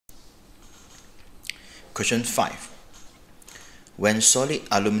Question 5. When solid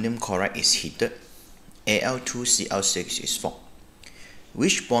aluminum chloride is heated, Al2Cl6 is formed.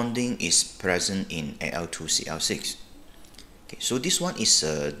 Which bonding is present in Al2Cl6? Okay, so this one is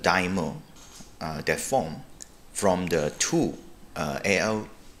a dimer that form from the two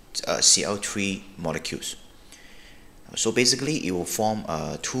Cl3 molecules. So basically it will form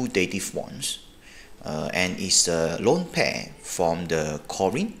two dative bonds and is a lone pair from the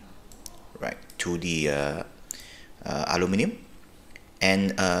chlorine, right, to the aluminum,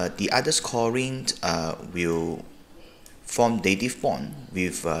 and the other's chlorine will form dative bond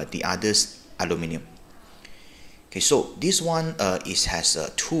with the other's aluminum. Okay, so this one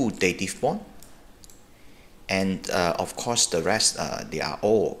has two dative bond, and of course the rest they are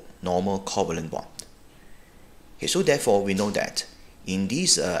all normal covalent bond. Okay, so therefore we know that in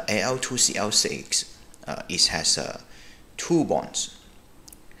this Al2Cl6 it has two bonds.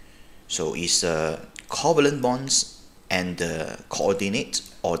 So it's covalent bonds and the coordinate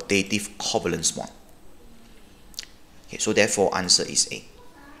or dative covalence bond. Okay, so therefore answer is A.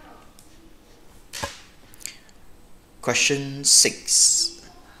 Question 6.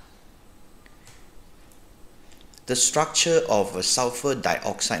 The structure of a sulfur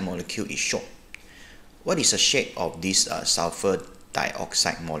dioxide molecule is shown. What is the shape of this sulfur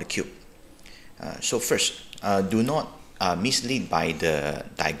dioxide molecule? So first, do not mislead by the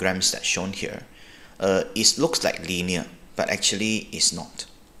diagrams that's shown here. It looks like linear, but actually it's not.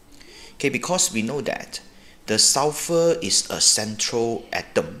 Okay, because we know that the sulfur is a central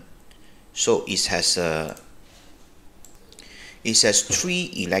atom, so it has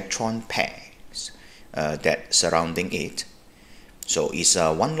 3 electron pairs that surrounding it. So it's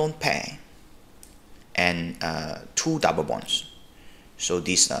one lone pair and 2 double bonds. So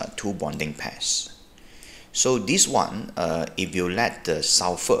these are 2 bonding pairs. So this one, if you let the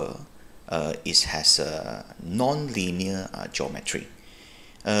sulfur, it has a non-linear geometry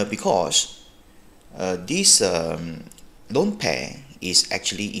because this lone pair is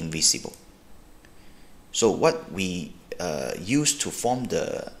actually invisible. So what we use to form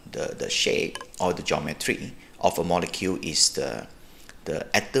the shape or the geometry of a molecule is the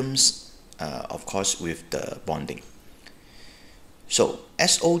atoms, of course, with the bonding. So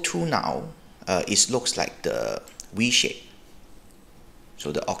SO2 now, it looks like the V shape.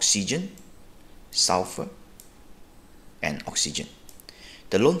 So the oxygen, sulfur, and oxygen.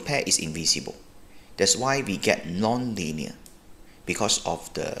 The lone pair is invisible. That's why we get non-linear, because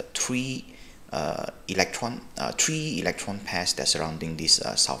of the 3 electron pairs that surrounding this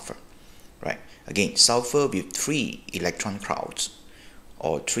sulfur, right? Again, sulfur with 3 electron clouds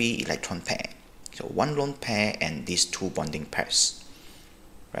or 3 electron pair. So one lone pair and these 2 bonding pairs,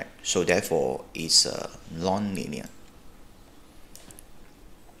 right? So therefore it's non-linear.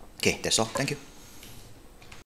 Okay, that's all. Thank you.